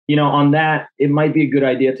on that, it might be a good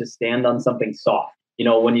idea to stand on something soft.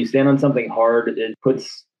 When you stand on something hard, it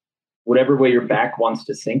puts whatever way your back wants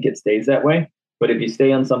to sink, it stays that way. But if you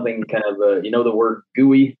stay on something kind of, the word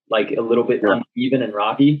gooey, like a little bit uneven and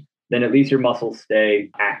rocky, then at least your muscles stay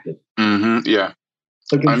active. Yeah.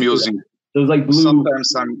 So I'm using, those like blue.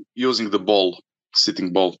 Sometimes I'm using the ball,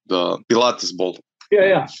 sitting ball, the Pilates ball.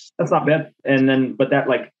 Yeah. That's not bad. But that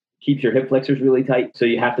like keeps your hip flexors really tight. So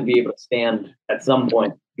you have to be able to stand at some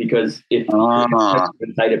point, because if your hip flexors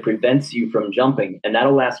are tight, it prevents you from jumping, and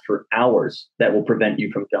that'll last for hours. That will prevent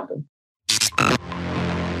you from jumping.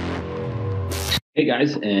 Hey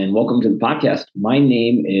guys, and welcome to the podcast. My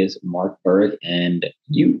name is Mark Burik, and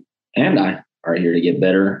you and I are here to get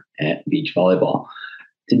better at beach volleyball.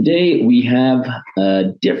 Today we have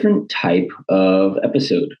a different type of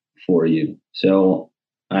episode for you. So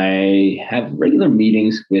I have regular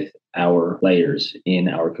meetings with our players in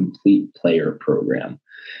our Complete Player program.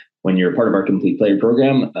 When you're a part of our Complete Player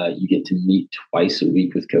program, you get to meet twice a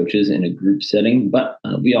week with coaches in a group setting, but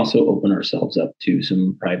we also open ourselves up to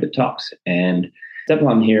some private talks. And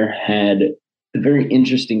Stefan here had a very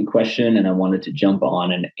interesting question, and I wanted to jump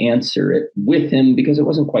on and answer it with him because it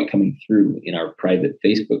wasn't quite coming through in our private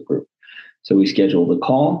Facebook group. So we scheduled a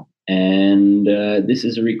call, and this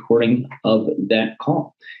is a recording of that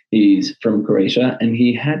call. He's from Croatia, and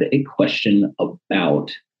he had a question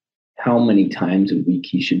about how many times a week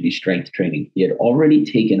he should be strength training. He had already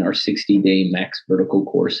taken our 60-day max vertical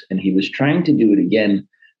course, and he was trying to do it again,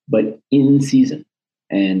 but in season,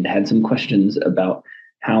 and had some questions about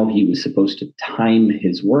how he was supposed to time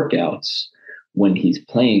his workouts when he's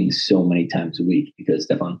playing so many times a week, because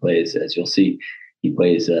Stefan plays, as you'll see, he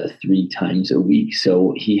plays 3 times a week.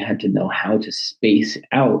 So he had to know how to space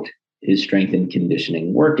out his strength and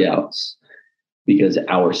conditioning workouts, because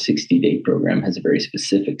our 60-day program has a very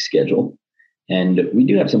specific schedule. And we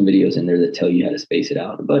do have some videos in there that tell you how to space it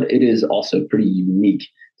out, but it is also pretty unique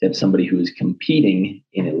to have somebody who is competing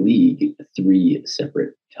in a league 3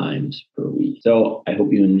 separate times per week. So I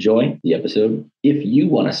hope you enjoy the episode. If you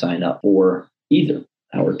want to sign up for either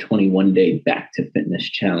our 21-day Back to Fitness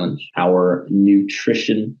Challenge, our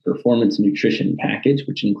performance nutrition package,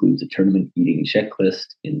 which includes a tournament eating checklist,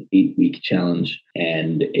 an 8-week challenge,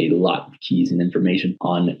 and a lot of keys and information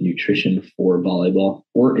on nutrition for volleyball,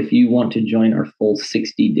 or if you want to join our full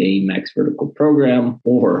 60-day max vertical program,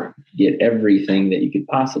 or get everything that you could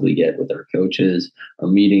possibly get with our coaches, our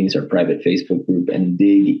meetings, our private Facebook group, and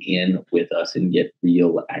dig in with us and get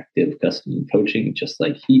real active custom coaching just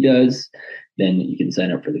like he does, then you can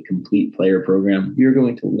sign up for the Complete Player program. We're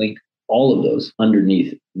going to link all of those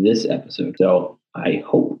underneath this episode. So I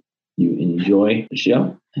hope you enjoy the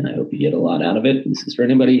show, and I hope you get a lot out of it. This is for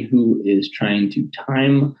anybody who is trying to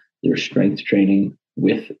time their strength training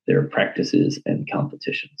with their practices and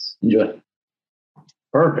competitions. Enjoy.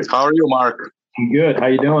 Perfect. How are you, Mark? I'm good. How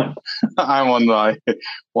you doing? I'm on my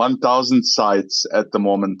 1,000 sites at the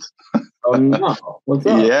moment. Oh no! What's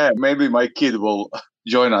up? Yeah, maybe my kid will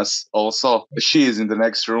join us also. She is in the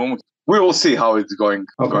next room. We will see how it's going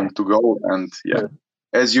to go. And yeah,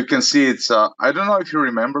 as you can see, it's I don't know if you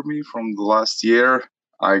remember me from the last year.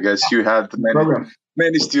 I guess you had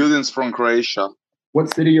many students from Croatia.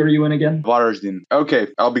 What city are you in again? Varaždin. Okay,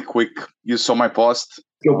 I'll be quick. You saw my post.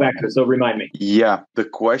 Go back to it, so remind me. Yeah, the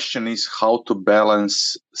question is how to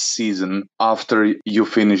balance season after you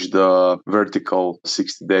finish the vertical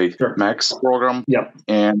 60-day max program. Yep.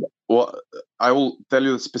 And I will tell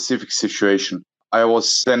you the specific situation. I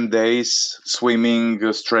was 10 days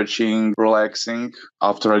swimming, stretching, relaxing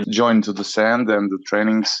after I joined to the sand and the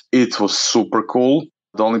trainings. It was super cool.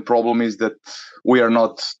 The only problem is that we are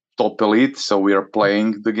not top elite, so we are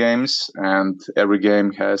playing the games, and every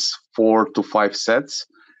game has 4 to 5 sets.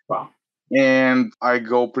 Wow. And I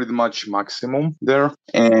go pretty much maximum there.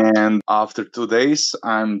 And after 2 days,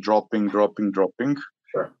 I'm dropping.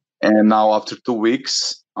 Sure. And now after 2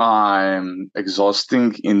 weeks, I'm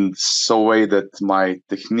exhausting in so way that my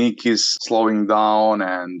technique is slowing down,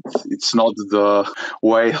 and it's not the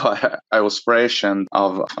way I was fresh. And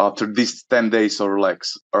after these 10 days of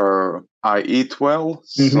relax, I eat well.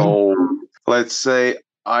 Mm-hmm. So let's say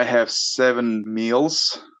I have 7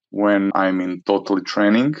 meals when I'm in totally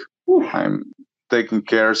training. Oof. I'm taking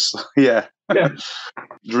care. Yeah.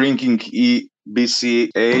 Drinking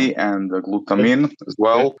BCA and glutamine as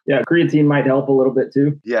well. Yeah, creatine might help a little bit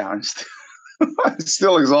too. Yeah, I'm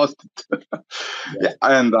still exhausted. Yeah,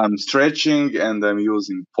 and I'm stretching and I'm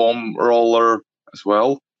using foam roller as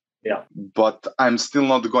well. Yeah. But I'm still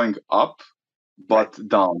not going up, but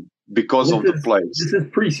down. because of the place. This is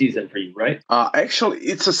preseason for you, right? Actually,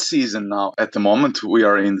 it's a season now. At the moment, we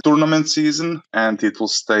are in tournament season, and it will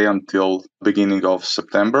stay until beginning of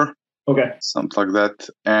September. Okay. Something like that.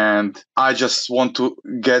 And I just want to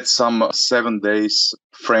get some 7 days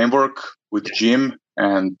framework with gym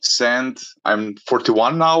and sand. I'm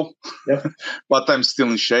 41 now, Yep. but I'm still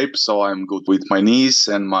in shape. So I'm good with my knees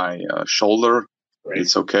and my shoulder. Great.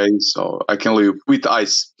 It's okay. So I can live with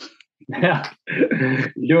ice. Yeah.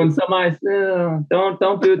 Doing some ice.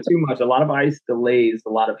 Don't do it too much. A lot of ice delays a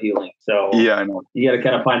lot of healing. So Yeah, I know. you got to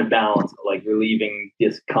kind of find a balance of like relieving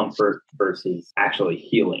discomfort versus actually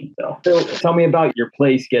healing. So tell me about your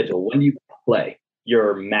play schedule. When do you play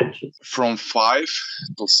your matches? From 5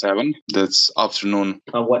 till 7. That's afternoon.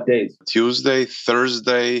 On what days? Tuesday,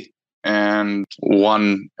 Thursday, and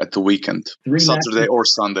 1 at the weekend. 3 Saturday matches? or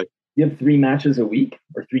Sunday. You have 3 matches a week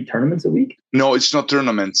or 3 tournaments a week? No, it's not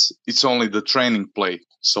tournaments. It's only the training play.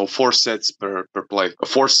 So 4 sets per play.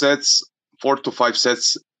 4 sets, 4 to 5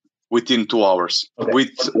 sets within 2 hours. Okay.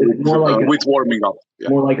 With warming up. Yeah.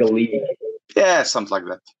 More like a league. Yeah, something like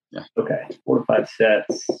that. Yeah. Okay. 4 to 5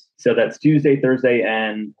 sets. So that's Tuesday, Thursday,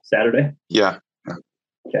 and Saturday? Yeah.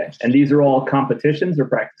 Okay. And these are all competitions or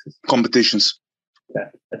practices? Competitions. Okay.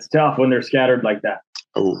 That's tough when they're scattered like that.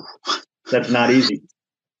 Oh. That's not easy.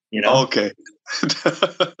 You know? Okay.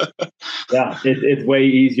 Yeah, it's way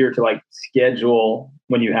easier to like schedule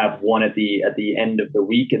when you have one at the end of the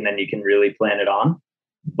week, and then you can really plan it on.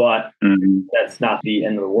 But that's not the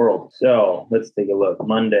end of the world. So let's take a look.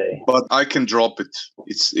 Monday. But I can drop it.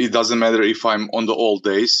 It doesn't matter if I'm on the all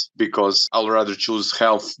days, because I'll rather choose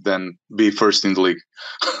health than be first in the league.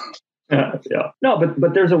 Yeah. No,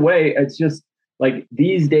 but there's a way. It's just like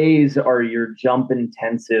these days are your jump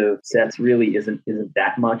intensive sets really isn't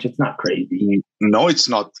that much. It's not crazy. No, it's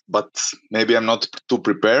not. But maybe I'm not too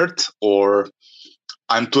prepared, or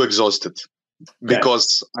I'm too exhausted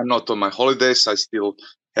because I'm not on my holidays. I still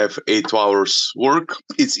have 8 hours work.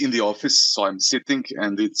 It's in the office, so I'm sitting,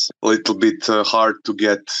 and it's a little bit hard to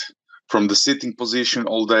get from the sitting position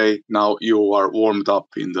all day. Now you are warmed up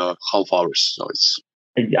in the half hours, so it's.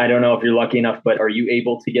 I don't know if you're lucky enough, but are you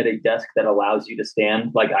able to get a desk that allows you to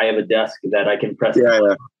stand? Like I have a desk that I can press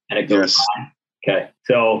and it goes by. Okay.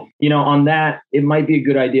 So, on that, it might be a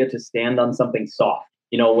good idea to stand on something soft.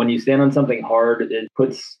 When you stand on something hard, it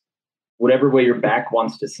puts whatever way your back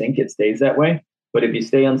wants to sink, it stays that way. But if you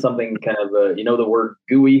stay on something kind of, the word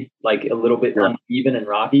gooey, like a little bit uneven and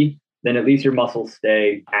rocky, then at least your muscles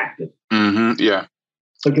stay active. Yeah.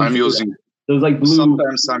 So I'm using those like blue.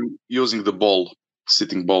 Sometimes I'm using the ball.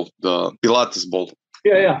 Sitting ball, the Pilates ball.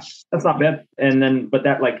 Yeah, that's not bad. And then, but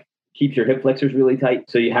that like keeps your hip flexors really tight.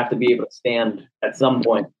 So you have to be able to stand at some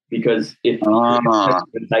point, because if your hip flexors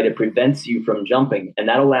are tight, it prevents you from jumping, and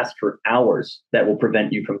that'll last for hours. That will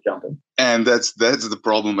prevent you from jumping. And that's the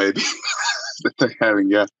problem, maybe that they're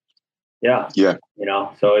having. Yeah.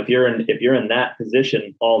 So if you're in that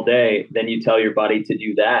position all day, then you tell your body to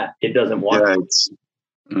do that. It doesn't want. Yeah, it's.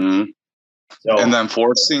 So, and then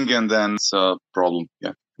forcing, and then it's a problem.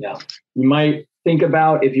 Yeah. You might think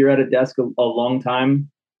about, if you're at a desk a long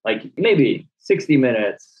time, like maybe 60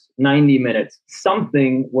 minutes, 90 minutes,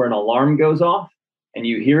 something where an alarm goes off and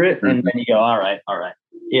you hear it, and then you go, all right,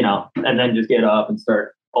 and then just get up and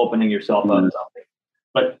start opening yourself up to something.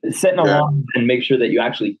 But set an alarm and make sure that you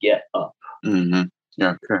actually get up. Yeah.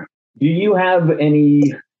 Okay. Do you have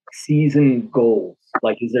any season goals?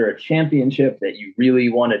 Like, is there a championship that you really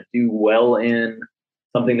want to do well in?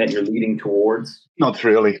 Something that you're leading towards? Not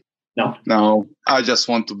really. No. I just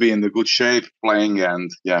want to be in the good shape playing, and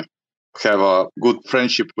have a good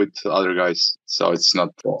friendship with other guys. So it's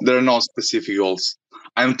not. There are no specific goals.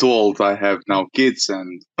 I'm too old. I have now kids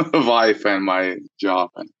and a wife and my job.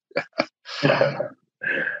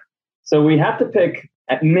 So we have to pick,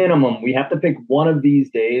 at minimum, one of these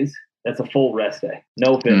days that's a full rest day.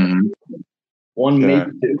 No fitness. One,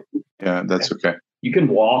 maybe 2. Yeah, that's okay. You can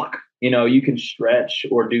walk, you can stretch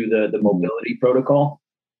or do the mobility protocol,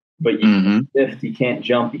 but if you can't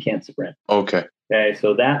jump, you can't sprint. Okay. Okay,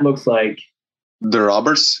 so that looks like the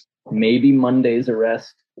rubbers. Maybe Monday's a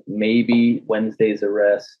rest, maybe Wednesday's a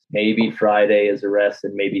rest, maybe Friday is a rest,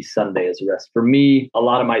 and maybe Sunday is a rest. For me, a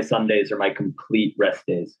lot of my Sundays are my complete rest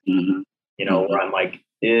days. Where I'm like,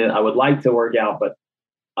 I would like to work out, but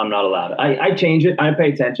I'm not allowed. I change it. I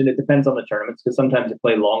pay attention. It depends on the tournaments, because sometimes you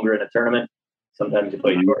play longer in a tournament. Sometimes you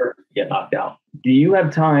play shorter, you get knocked out. Do you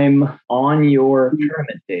have time on your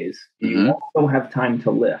tournament days? Do you also have time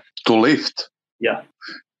to lift? To lift? Yeah.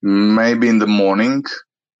 Maybe in the morning,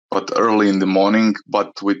 but early in the morning,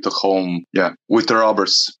 but with the home, with the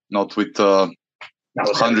rubbers, not with Not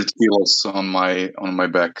with 100 kilos on my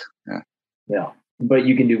back. Yeah. But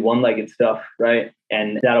you can do one-legged stuff, right?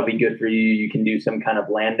 And that'll be good for you. You can do some kind of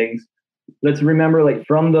landings. Let's remember, like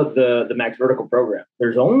from the Max Vertical program,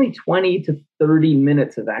 there's only 20 to 30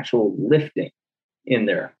 minutes of actual lifting in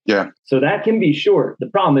there. Yeah. So that can be short. The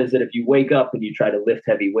problem is that if you wake up and you try to lift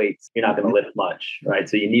heavy weights, you're not going to lift much, right?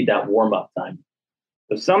 So you need that warm-up time.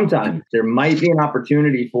 So sometimes there might be an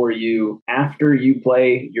opportunity for you after you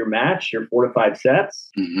play your match, your 4 to 5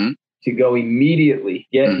 sets, to go immediately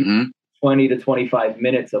get 20 to 25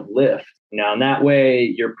 minutes of lift. Now, in that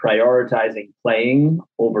way, you're prioritizing playing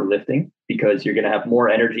over lifting because you're going to have more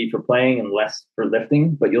energy for playing and less for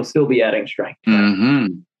lifting, but you'll still be adding strength.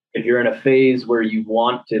 If you're in a phase where you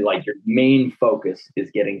want to, like, your main focus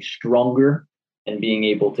is getting stronger and being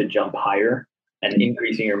able to jump higher and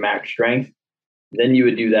increasing your max strength, then you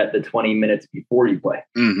would do that the 20 minutes before you play.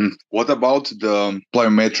 What about the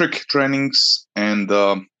plyometric trainings and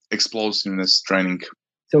explosiveness training?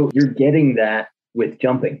 So you're getting that with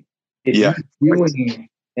jumping. If you're doing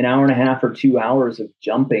an hour and a half or 2 hours of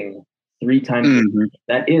jumping 3 times a week,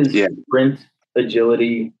 that is sprint,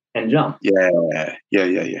 agility, and jump. Yeah.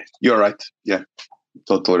 You're right. Yeah,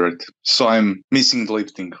 totally right. So I'm missing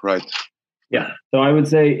lifting, right? Yeah. So I would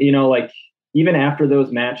say, like, even after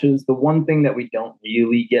those matches, the one thing that we don't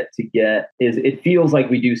really get is it feels like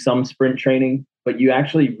we do some sprint training, but you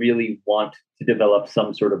actually really want to develop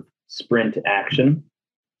some sort of sprint action.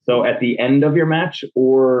 So at the end of your match,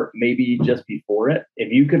 or maybe just before it,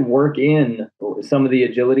 if you could work in some of the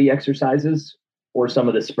agility exercises or some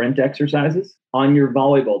of the sprint exercises on your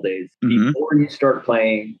volleyball days before you start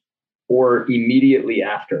playing or immediately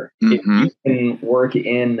after, if you can work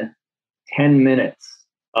in 10 minutes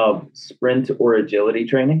of sprint or agility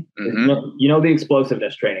training, the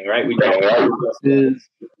explosiveness training, right? We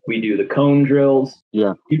do the cone drills.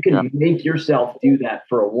 Yeah. You can make yourself do that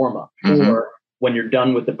for a warm-up, or when you're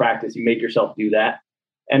done with the practice, you make yourself do that.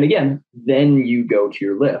 And again, then you go to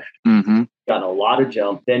your lift. Gotten a lot of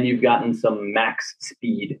jump. Then you've gotten some max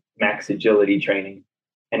speed, max agility training.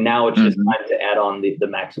 And now it's just time to add on the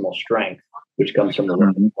maximal strength, which comes from the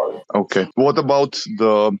lifting part. Okay. What about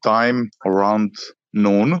the time around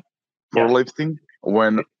noon for lifting,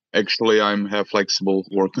 when actually I have flexible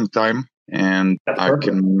working time and I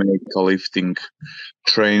can make a lifting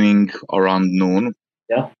training around noon?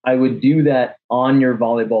 Yeah, I would do that on your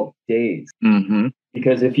volleyball days.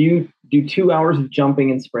 Because if you do 2 hours of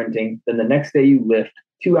jumping and sprinting, then the next day you lift,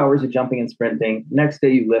 2 hours of jumping and sprinting, next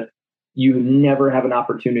day you lift, you never have an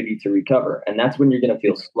opportunity to recover. And that's when you're going to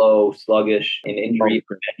feel slow, sluggish, and injury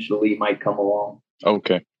eventually might come along.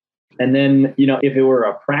 Okay. And then, if it were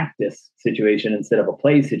a practice situation instead of a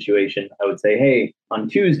play situation, I would say, hey, on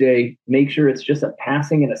Tuesday, make sure it's just a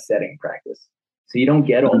passing and a setting practice. So you don't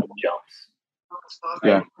get all the jumps.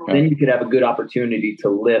 Yeah. Then you could have a good opportunity to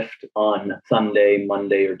lift on Sunday,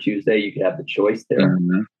 Monday, or Tuesday. You could have the choice there.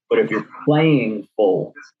 But if you're playing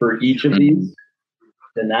full for each of these,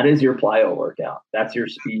 then that is your plyo workout. That's your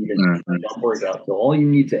speed and jump workout. So all you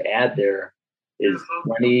need to add there is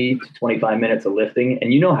 20 to 25 minutes of lifting.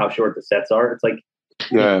 And you know how short the sets are. It's like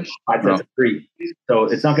 5 sets of 3. So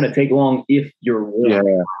it's not going to take long if you're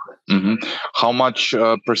warm. How much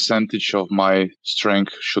percentage of my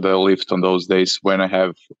strength should I lift on those days when I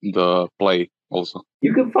have the play also?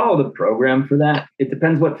 You can follow the program for that. It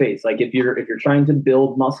depends what phase. Like if you're trying to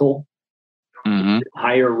build muscle,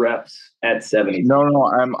 higher reps at 70.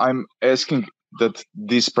 No, I'm asking that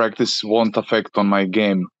this practice won't affect on my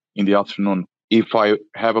game in the afternoon. If I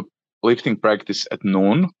have a lifting practice at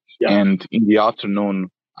noon and in the afternoon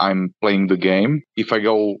I'm playing the game, if I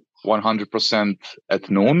go 100% at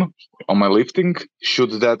noon on my lifting,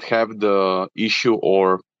 should that have the issue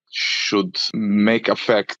or should make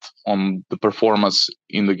effect on the performance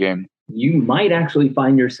in the game? You might actually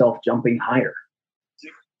find yourself jumping higher.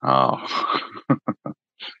 Oh.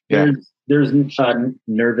 There's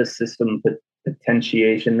nervous system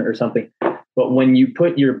potentiation or something. But when you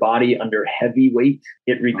put your body under heavy weight,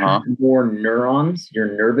 it recruits more neurons, your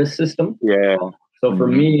nervous system. Yeah. So for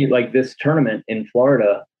me, like this tournament in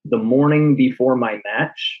Florida, the morning before my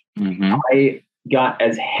match, I got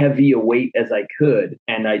as heavy a weight as I could,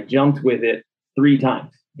 and I jumped with it 3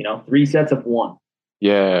 times, 3 sets of 1.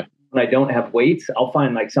 Yeah. When I don't have weights, I'll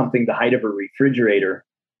find like something the height of a refrigerator,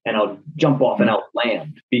 and I'll jump off and I'll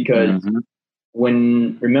land. Because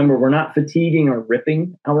remember, we're not fatiguing or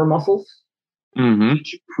ripping our muscles.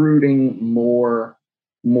 It's recruiting more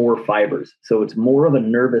fibers. So it's more of a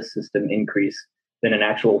nervous system increase than an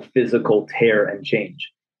actual physical tear and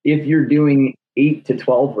change. If you're doing 8 to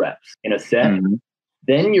 12 reps in a set,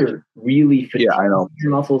 then you're really fatiguing I know.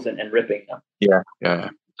 your muscles and ripping them. Yeah.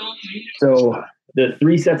 So the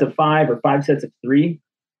 3 sets of 5 or 5 sets of 3,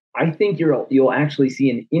 I think you'll actually see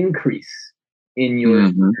an increase in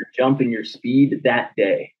your jump and your speed that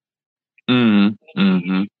day. And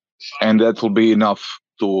that will be enough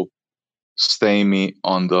to stay me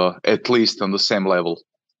at least on the same level.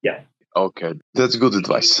 Yeah. Okay, that's good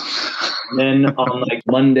advice. Then on like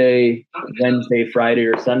Monday, Wednesday, Friday,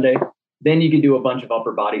 or Sunday, then you can do a bunch of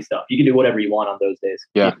upper body stuff. You can do whatever you want on those days.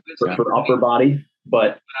 For upper body,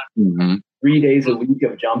 but 3 days a week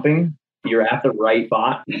of jumping, you're at the right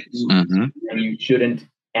bot, and you shouldn't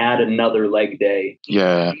add another leg day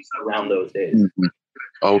around those days.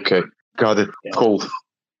 Okay, got it. Yeah. Cool.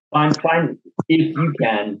 Find if you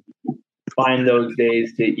can find those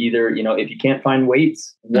days to either, if you can't find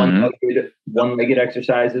weights, one-legged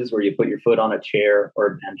exercises where you put your foot on a chair or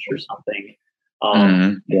a bench or something.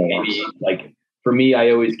 Maybe like for me, I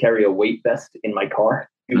always carry a weight vest in my car,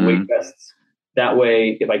 2 weight vests. That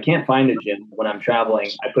way, if I can't find a gym when I'm traveling,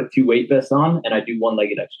 I put 2 weight vests on and I do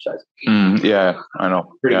one-legged exercises. Yeah, I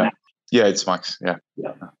know. Max. Yeah, it's max. Yeah.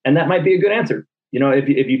 And that might be a good answer.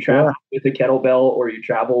 If you travel with a kettlebell or you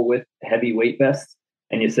travel with heavy weight vests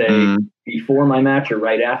and you say before my match or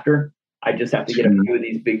right after, I just have to get a few of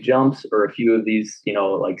these big jumps or a few of these,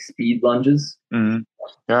 like speed lunges.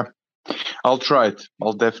 Yeah. I'll try it.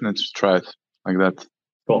 I'll definitely try it like that.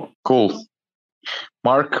 Cool.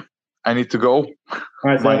 Mark, I need to go. All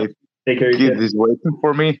right, my take care. Kid is waiting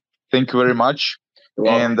for me. Thank you very much.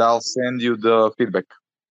 And I'll send you the feedback.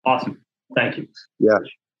 Awesome. Thank you. Yeah.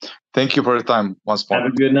 Thank you for your time once more.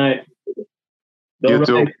 Have a good night. You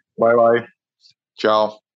too. Bye-bye.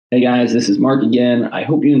 Ciao. Hey guys, this is Mark again. I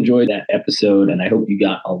hope you enjoyed that episode and I hope you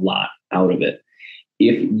got a lot out of it.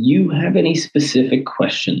 If you have any specific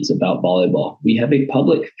questions about volleyball, we have a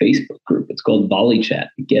public Facebook group. It's called Volley Chat.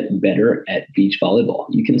 Get Better at Beach Volleyball.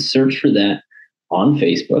 You can search for that on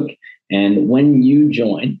Facebook. And when you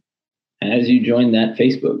join, as you join that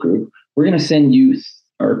Facebook group, we're going to send you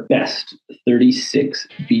our best 36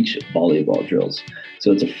 beach volleyball drills.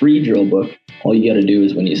 So it's a free drill book. All you got to do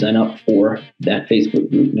is when you sign up for that Facebook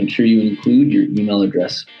group, make sure you include your email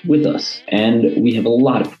address with us. And we have a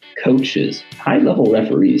lot of coaches, high-level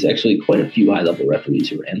referees, actually quite a few high-level referees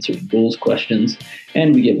who are answering rules questions,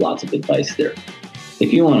 and we give lots of advice there.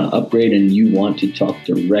 If you want to upgrade and you want to talk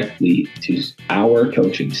directly to our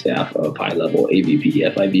coaching staff of high-level AVP,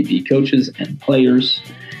 FIVB coaches and players,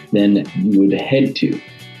 then you would head to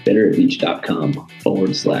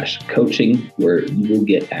betteratbeach.com/coaching, where you will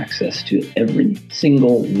get access to every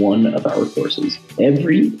single one of our courses,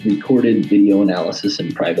 every recorded video analysis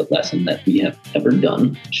and private lesson that we have ever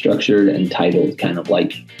done, structured and titled kind of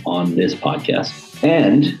like on this podcast.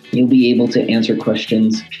 And you'll be able to answer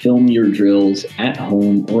questions, film your drills at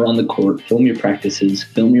home or on the court, film your practices,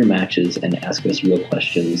 film your matches, and ask us real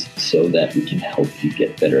questions so that we can help you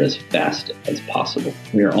get better as fast as possible.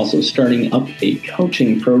 We are also starting up a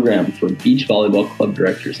coaching program for beach volleyball club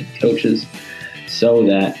directors and coaches so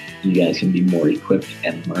that you guys can be more equipped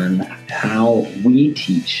and learn how we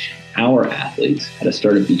teach our athletes how to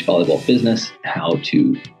start a beach volleyball business, how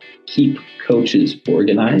to keep coaches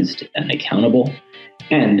organized and accountable,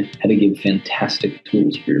 and how to give fantastic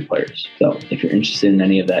tools for your players. So if you're interested in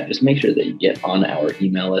any of that, just make sure that you get on our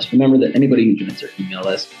email list. Remember that anybody who joins our email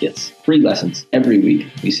list gets free lessons every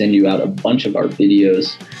week. We send you out a bunch of our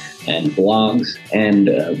videos and blogs, and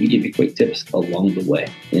we give you quick tips along the way.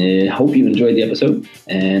 I hope you enjoyed the episode,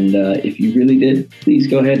 and if you really did, please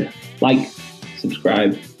go ahead, like,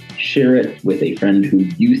 subscribe, share it with a friend who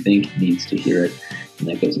you think needs to hear it, and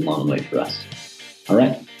that goes a long way for us. All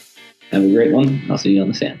right. Have a great one. I'll see you on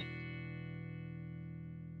the sand.